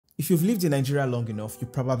If you've lived in Nigeria long enough, you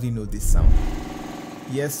probably know this sound.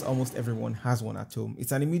 Yes, almost everyone has one at home.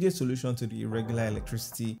 It's an immediate solution to the irregular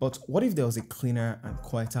electricity, but what if there was a cleaner and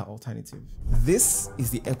quieter alternative? This is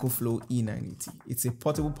the EcoFlow E980. It's a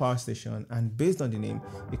portable power station, and based on the name,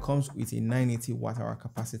 it comes with a 980 watt-hour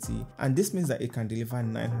capacity, and this means that it can deliver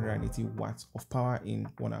 980 watts of power in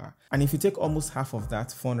 1 hour. And if you take almost half of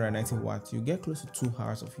that, 490 watts, you get close to 2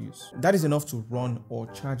 hours of use. That is enough to run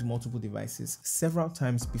or charge multiple devices several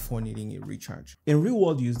times before needing a recharge. In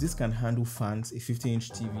real-world use, this can handle fans, a 50-inch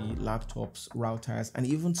TV, laptops, routers, and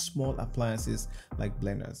even small appliances like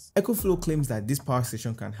blenders. EcoFlow claims that this power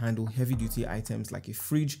station can handle heavy-duty items like a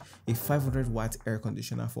fridge, a 500-watt air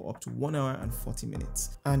conditioner for up to 1 hour and 40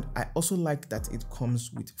 minutes. And I also like that it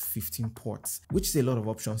comes with 15 ports, which is a lot of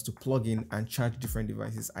options to plug in and charge different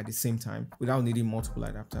devices at the same time without needing multiple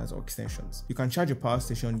adapters or extensions. You can charge a power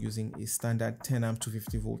station using a standard 10 amp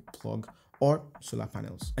 250-volt plug or solar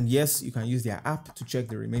panels. And yes, you can use their app to check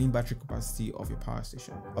the remaining battery capacity of your power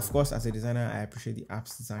station. Of course, as a designer, I appreciate the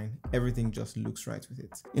app's design. Everything just looks right with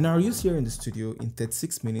it. In our use here in the studio, in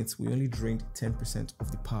 36 minutes, we only drained 10%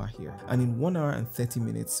 of the power here. And in 1 hour and 30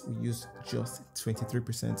 minutes, we used just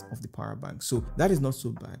 23% of the power bank. So that is not so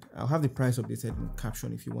bad. I'll have the price updated in the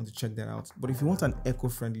caption if you want to check that out. But if you want an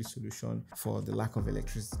eco-friendly solution for the lack of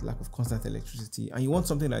electricity, lack of constant electricity, and you want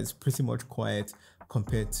something that is pretty much quiet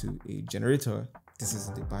compared to a generator, this is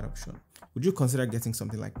the bad option. Would you consider getting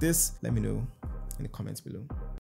something like this? Let me know in the comments below.